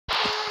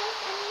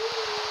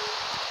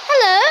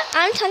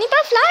I'm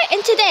TinnyButterfly,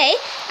 and today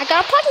I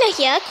got a partner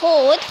here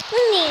called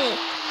Winny.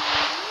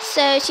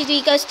 So should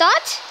we go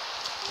start?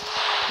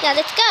 Yeah,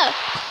 let's go.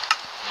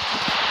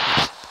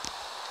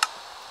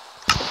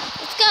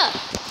 Let's go.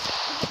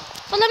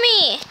 Follow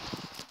me.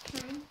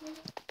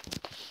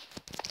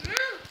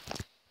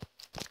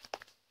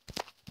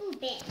 Ooh,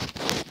 bed.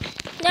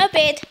 No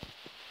bed.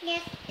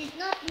 Yes, it's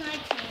not my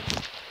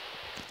turn.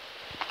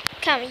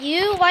 Come,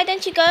 why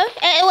don't you go?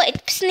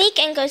 Wait, sneak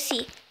and go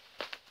see.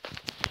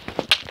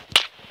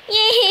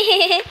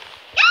 Yeah.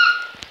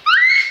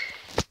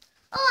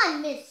 Oh, I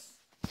missed.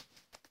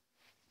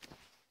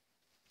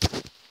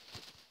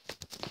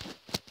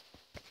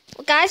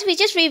 Well, guys, we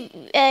just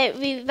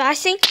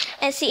reversing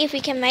and see if we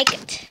can make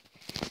it.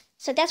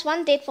 So that's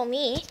one date for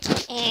me.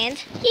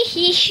 And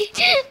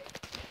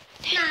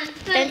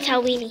don't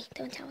tell Winnie.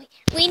 Don't tell Winnie.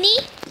 Winnie,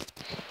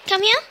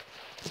 come here.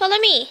 Follow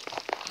me.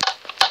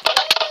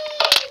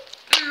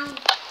 Ow.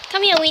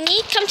 Come here,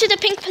 Winnie. Come to the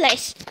pink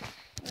place.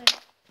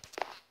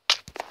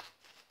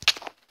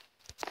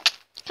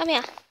 Come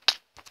here.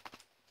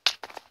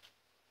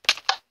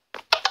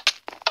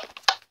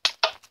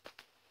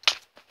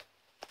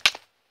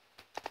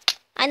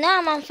 I know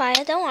I'm on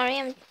fire. Don't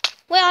worry.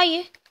 Where are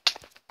you?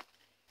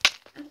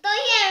 I'm still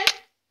here.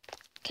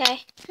 Okay.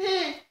 Go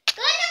in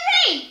the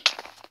rain.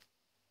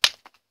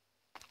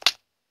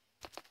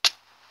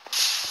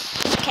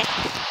 Okay.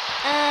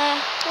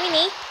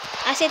 Winnie,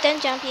 I said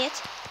don't jump yet.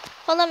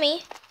 Follow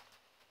me.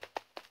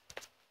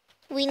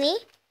 Winnie,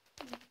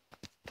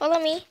 follow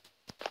me.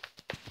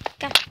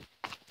 Come.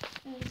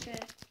 Okay.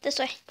 This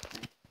way.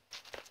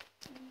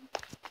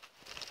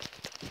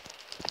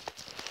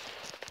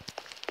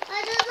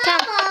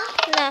 Come.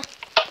 No.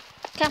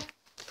 Come.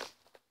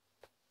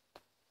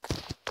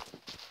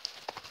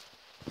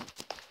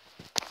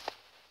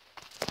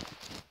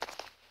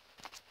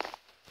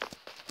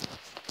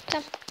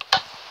 Come.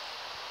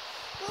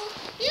 Well,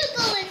 you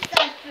go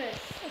inside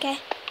first. Okay.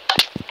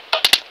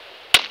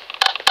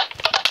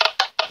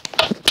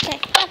 Okay,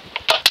 come.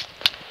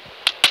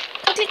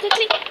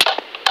 Quickly.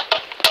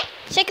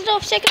 Shake it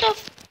off.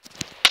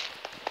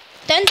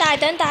 Don't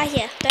die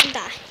here. Don't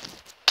die.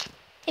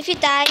 If you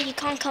die, you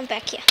can't come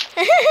back here.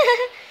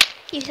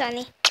 You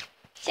funny.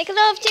 Shake it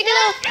off. Get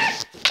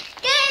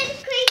in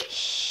quick.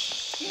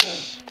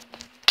 Shh.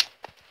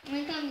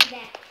 I'm coming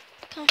back.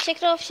 Come,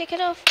 shake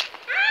it off.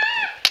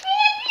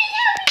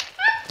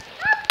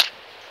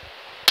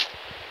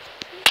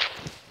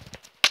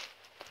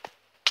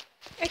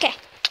 Okay.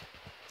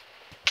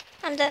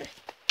 I'm done.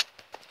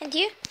 And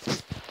you?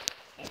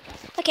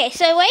 Okay,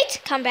 so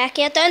wait. Come back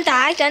here. Don't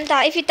die.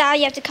 If you die,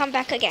 you have to come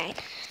back again.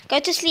 Go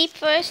to sleep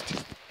first.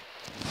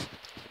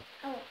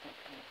 Oh.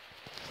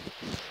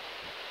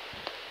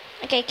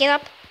 Okay, get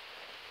up.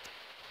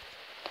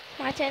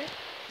 Martin.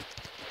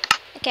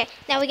 Okay,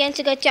 now we're going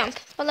to go jump.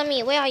 Follow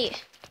me. Where are you?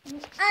 I'm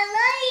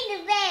lying in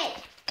the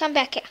bed. Come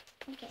back here.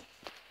 Okay.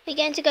 We're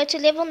going to go to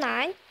level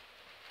 9.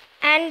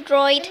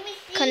 Android Let me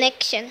see.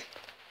 connection.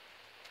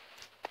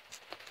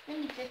 Let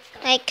me just go.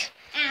 Like,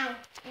 Ow.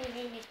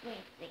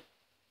 Wait.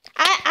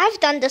 I've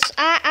done this.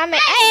 I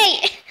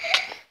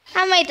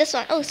made this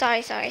one. Oh,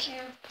 sorry. Yeah.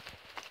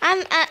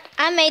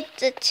 I made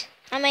it.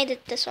 I made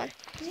it this one.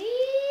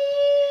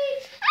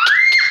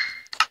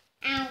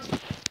 Ow.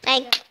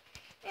 Like,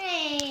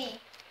 Hey.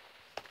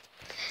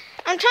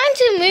 I'm trying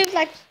to move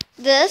like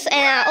this, and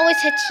I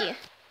always hit you.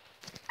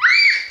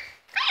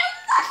 I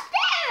almost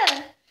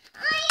there.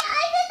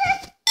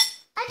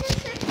 I just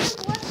hit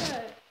the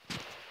water.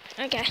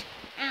 Okay.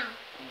 Ow.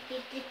 I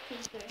did the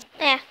finger.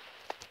 Yeah.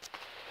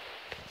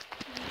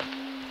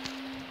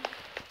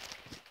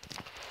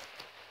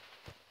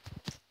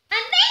 I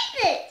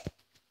made it.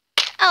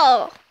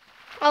 Oh,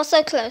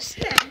 also close.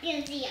 I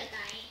didn't see a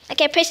guy.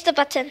 Okay, press the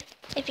button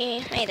if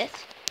you made it.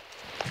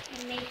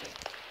 I made it.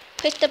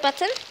 Push the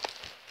button.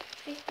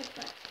 Press the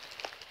button.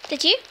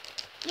 Did you?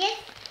 Yes.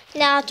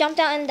 Now jump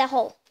down in the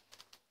hole.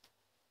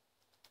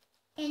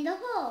 In the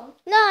hole.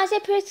 No, I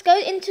said press. Go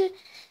into.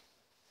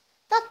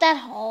 Not that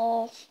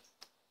hole.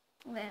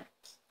 Where?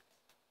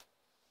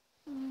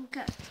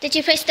 Okay. Did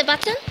you press the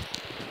button?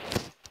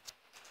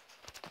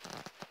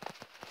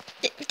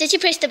 Did you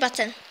press the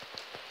button?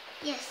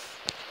 Yes,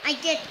 I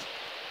did.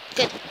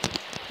 Good.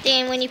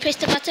 Then when you press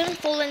the button,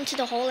 fall into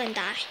the hole and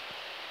die.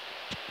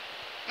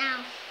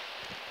 Ow.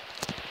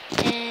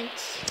 And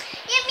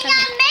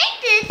I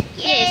made it.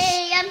 Yes.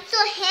 Yay, I'm so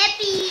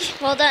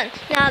happy. well done.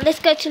 Now let's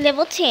go to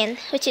level 10,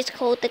 which is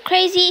called the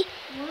Crazy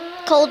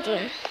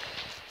Cauldron.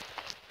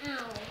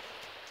 Ow.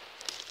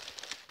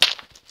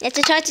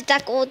 Let's try to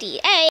duck all the.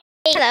 Hey,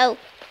 hello.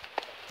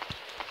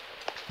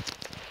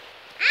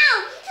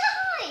 Ow, it's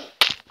a hole.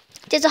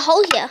 There's a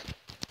hole here.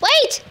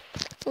 Wait!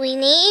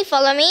 Winnie,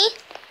 follow me.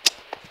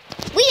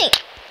 Winnie!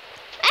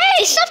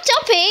 Hey, stop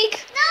jumping!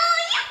 No,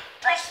 you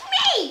push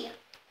me.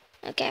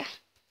 Okay.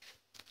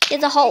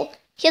 Here's a hole.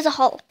 Here's a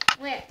hole.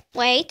 Where?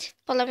 Wait,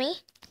 follow me.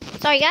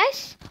 Sorry,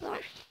 guys. Hold on.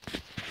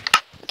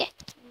 Okay.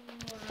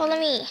 Follow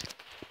me.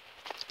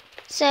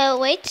 So,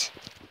 wait.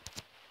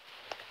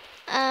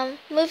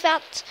 Move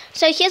out.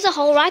 So, here's a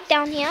hole right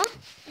down here.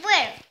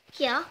 Where?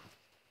 Here.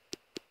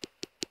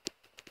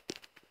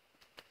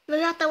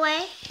 Move out the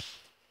way.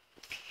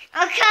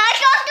 Okay, I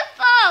got the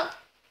phone.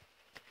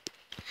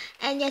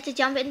 And you have to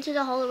jump into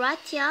the hole right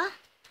here.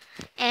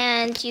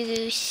 And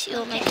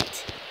you'll make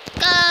it.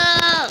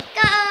 Go!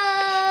 Go!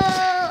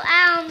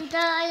 I'm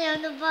dying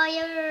on the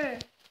fire.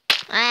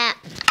 Ah.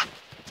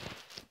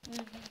 Let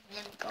me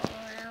go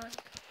around.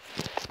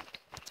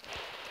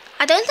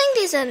 I don't think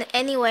there's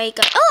any way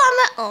go.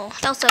 Oh,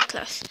 that was so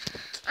close.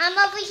 I'm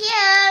over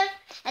here.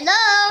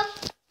 Hello?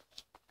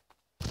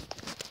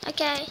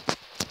 Okay.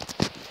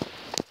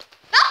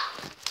 Oh!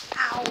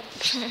 Ow.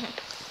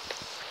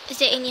 Is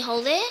there any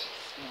hole there?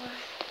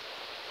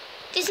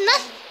 There's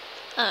nothing.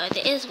 Oh,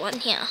 there is one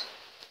here.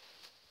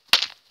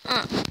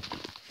 I need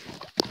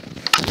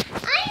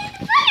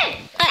the fire.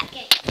 Ah.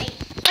 Okay, wait.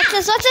 What's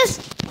this? What's this?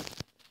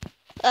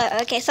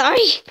 Okay,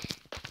 sorry.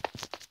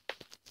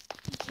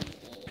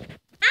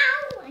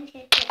 Ow! I'm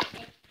gonna get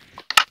it.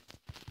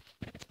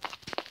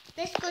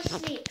 Let's go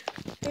sleep.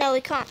 No,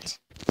 we can't.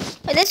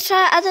 Wait, let's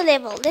try other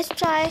level. Let's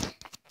try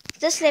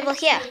this level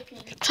here.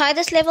 Sleeping. Try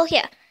this level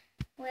here.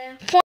 Where?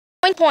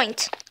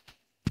 Point.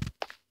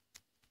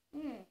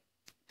 Hmm.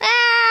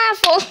 Ah,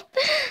 fall.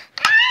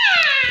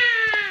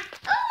 Ah!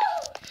 Oh!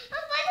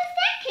 About a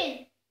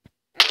second.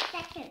 A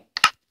second.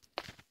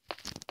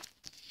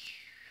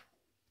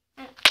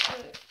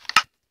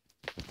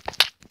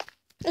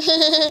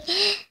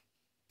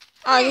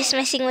 Oh, just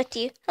messing with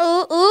you.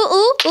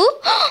 Ooh.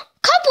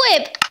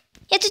 Cobweb!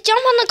 You have to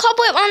jump on the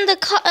cobweb on the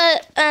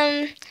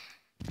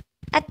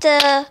at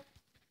the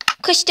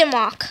question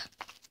mark.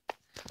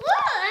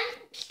 Look, I'm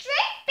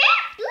straight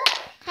back. Look.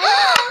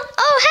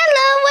 Oh,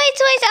 hello. Wait,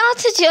 I want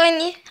to join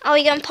you. Are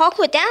we going to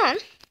parkour down?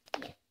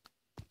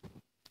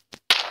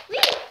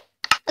 Whee!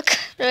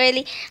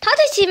 Really? How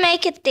did you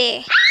make it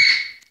there?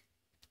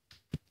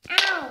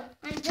 Ow!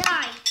 I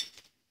died.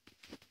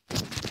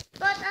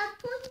 But I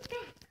put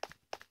back.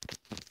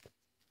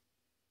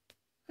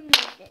 I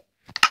made it.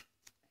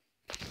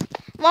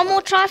 One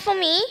more try for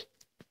me.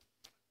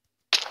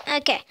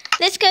 Okay,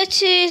 let's go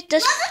to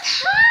this.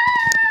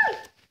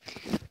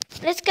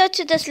 Let's go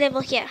to this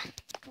level here.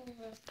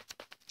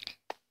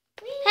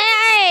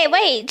 Hey,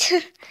 wait.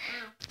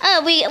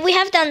 Oh, we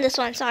have done this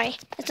one. Sorry,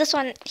 it's this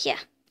one here.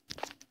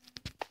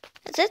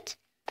 Is it?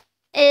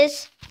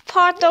 Is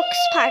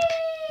Pardock's pipe?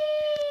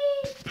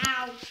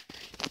 Ow!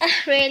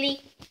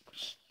 Really?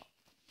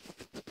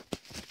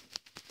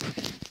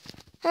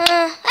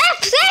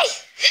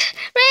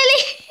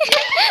 Really?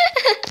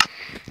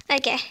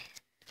 Okay.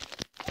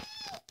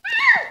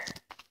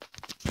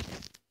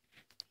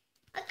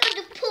 I got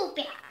to pull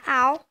back.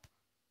 Ow.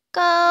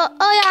 Go.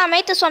 Oh yeah, I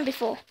made this one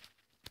before.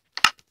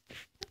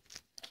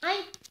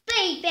 I'm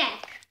way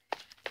back.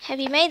 Have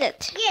you made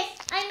it? Yes,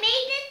 I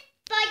made it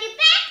by the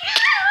back.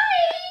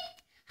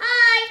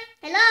 Hi.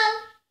 Hello.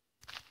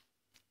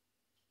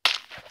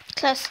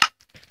 Close.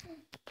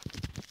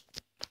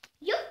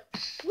 You.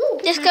 Woo.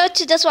 Let's go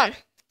to this one.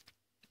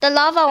 The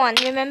lava one,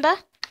 remember?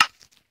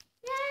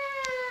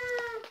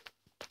 Yeah.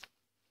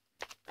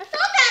 I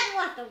thought that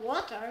was the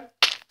water.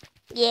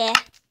 Yeah.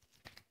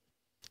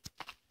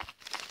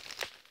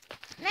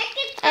 Make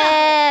it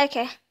jump.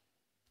 Okay.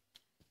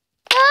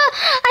 Ah,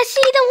 I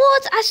see the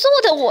water. I saw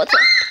the water.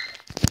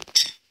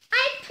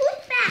 I put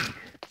back.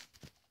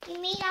 You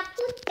mean I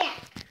put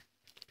back?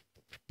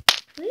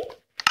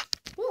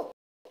 Woo.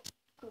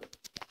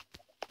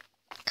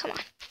 Come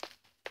on.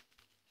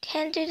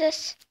 Can do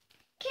this.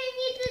 Can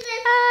you do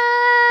this?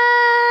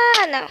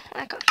 No,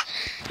 I can't.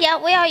 Yeah,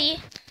 where are you?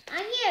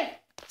 I'm here.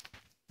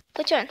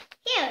 Which one?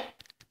 Here.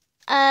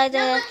 The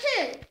Number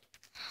 2.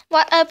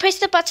 what? Press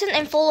the button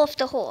and fall off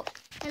the hole.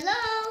 Hello.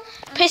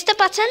 Press the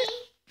button.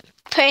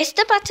 Press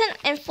the button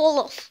and fall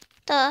off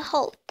the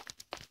hole.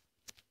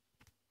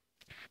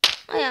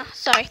 Oh yeah,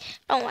 sorry,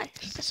 wrong one.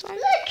 This one.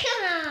 Look,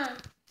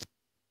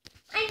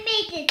 I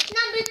made it.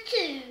 Number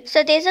 2.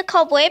 So there's a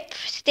cobweb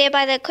there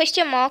by the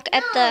question mark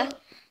at the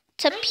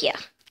tip here.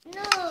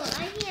 No,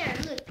 I'm here.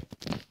 Look.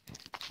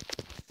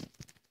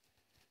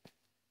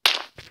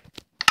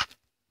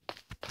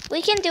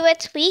 We can do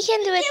it. We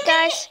can do it,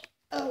 guys.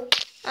 Oh.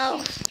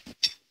 Oh.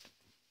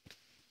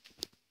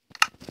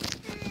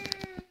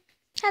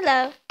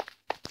 Hello.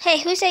 Hey,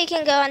 who said you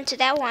can go onto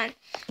that one?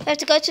 We have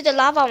to go to the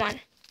lava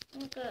one.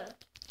 Okay.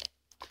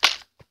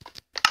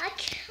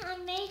 I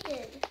made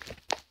it.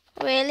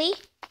 Really?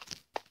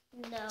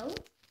 No.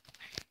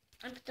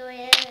 I'm doing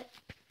it.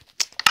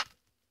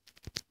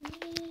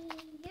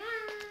 Yeah.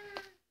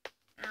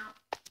 Ow.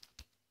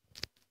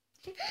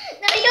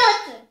 No,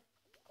 yours.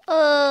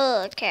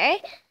 Oh,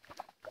 okay.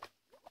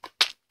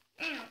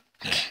 Ow.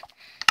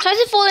 Try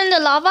to fall in the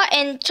lava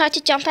and try to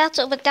jump out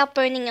without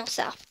burning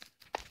yourself.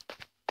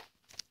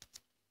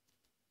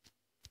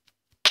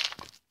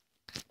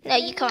 No,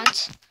 you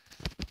can't.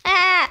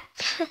 Ah!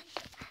 Let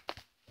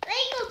me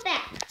go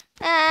back.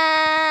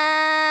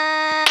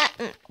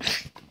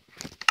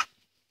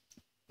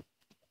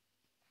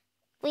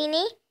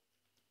 Winnie,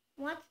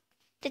 What?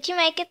 did you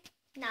make it?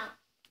 No.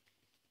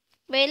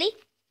 Really?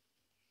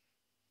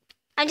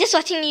 I'm just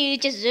watching you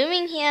just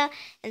zooming here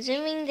and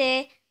zooming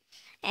there.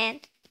 And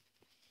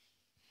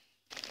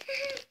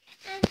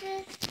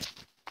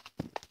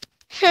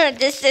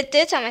this is the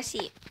third time I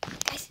see you.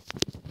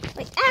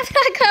 Wait,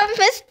 I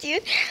missed you.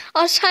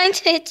 I was trying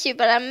to hit you,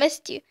 but I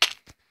missed you.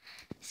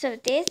 So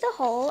there's the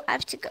hole. I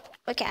have to go.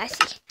 Okay, I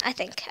see. I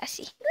think I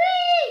see.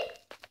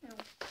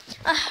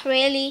 Oh,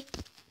 really?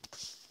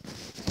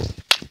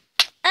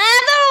 I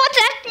don't know what's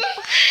happening.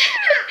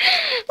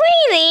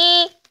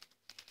 Really?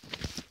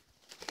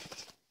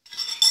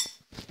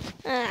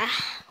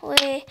 Wait.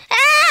 Waiting.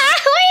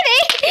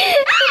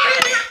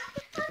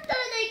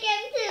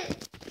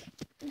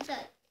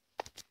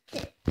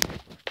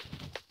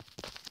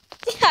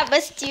 I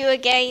missed you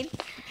again.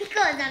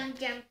 Because I'm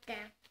jumped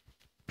down.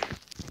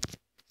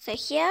 So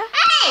here?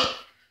 Hey!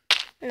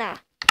 No.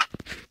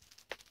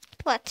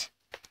 What?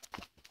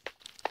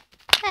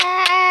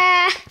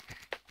 I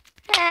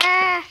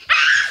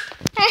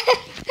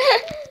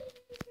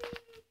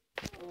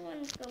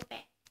want to go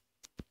back.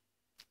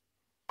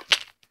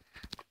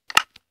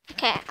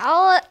 Okay,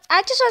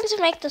 I just want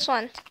to make this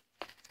one.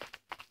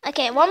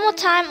 Okay, one more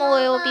time or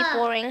it will be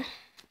boring.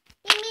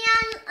 You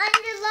mean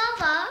under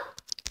lava?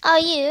 Oh,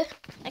 you?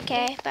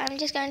 Okay, but I'm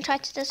just going to try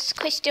to this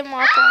question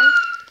mark one.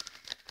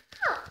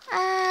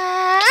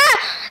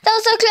 That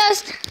was so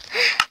close.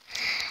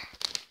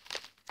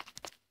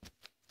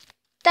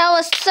 That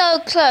was so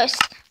close.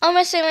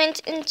 Almost I went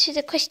into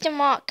the question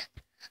mark.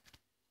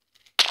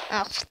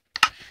 Oh.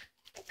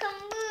 I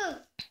can't move.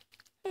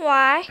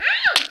 Why?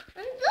 Ow!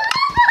 I'm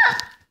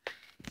lava!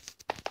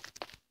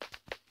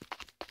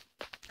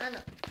 Oh no.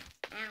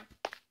 Ow.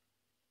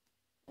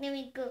 Let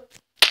me go.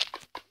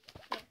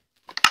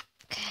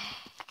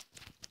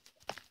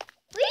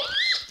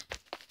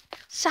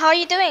 So how are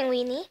you doing,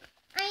 Winnie?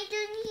 I'm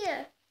doing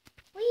here.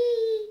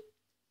 Whee!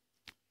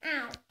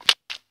 Ow.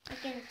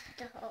 Against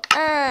the hole.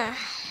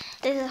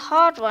 This is a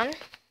hard one.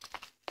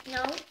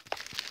 No,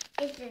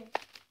 isn't.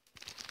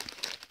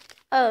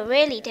 Oh,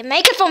 really? Then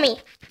make it for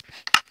me.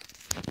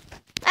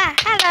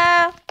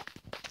 Hello.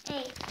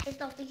 Hey,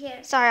 it's over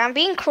here. Sorry, I'm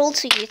being cruel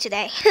to you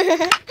today.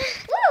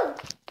 Woo!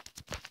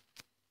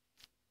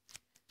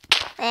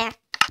 Yeah.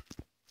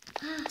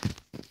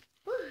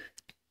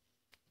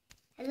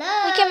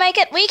 Hello. We can make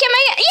it. We can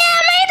make it. Yeah,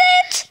 I made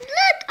it.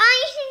 Look,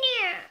 ice in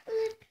here.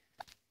 Look.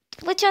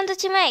 Which one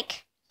did you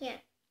make?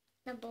 Here,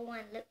 number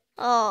 1. Look.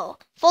 Oh,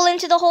 fall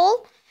into the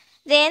hole.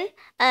 Then,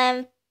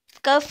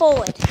 go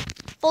forward.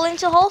 Fall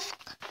into the hole.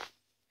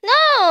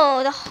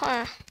 No, I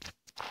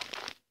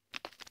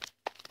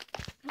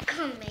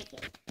can't make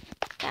it.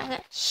 Okay, I'm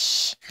gonna.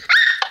 Shh.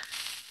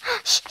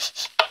 Shh, shh,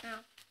 shh.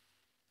 Ow.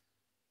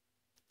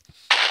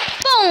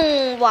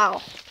 Boom!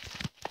 Wow.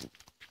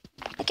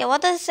 Okay,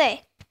 what does it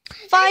say?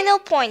 Final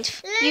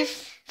point.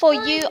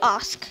 You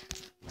ask.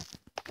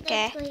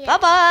 Okay. Bye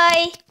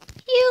bye.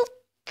 You.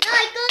 No,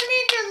 I don't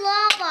need the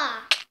lava.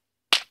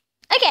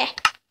 Okay.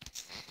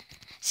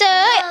 So,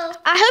 Hello.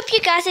 I hope you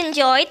guys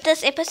enjoyed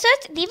this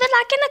episode. Leave a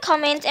like in the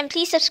comments and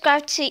please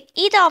subscribe to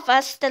either of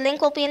us. The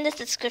link will be in the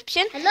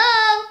description.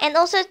 Hello. And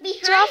also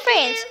Behind to our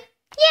friends. you.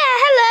 Yeah,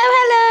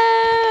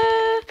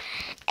 hello.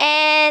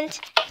 And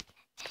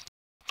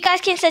you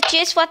guys can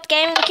suggest what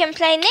game we can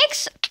play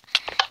next.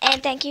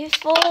 And thank you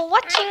for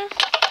watching.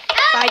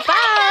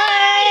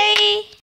 Bye-bye.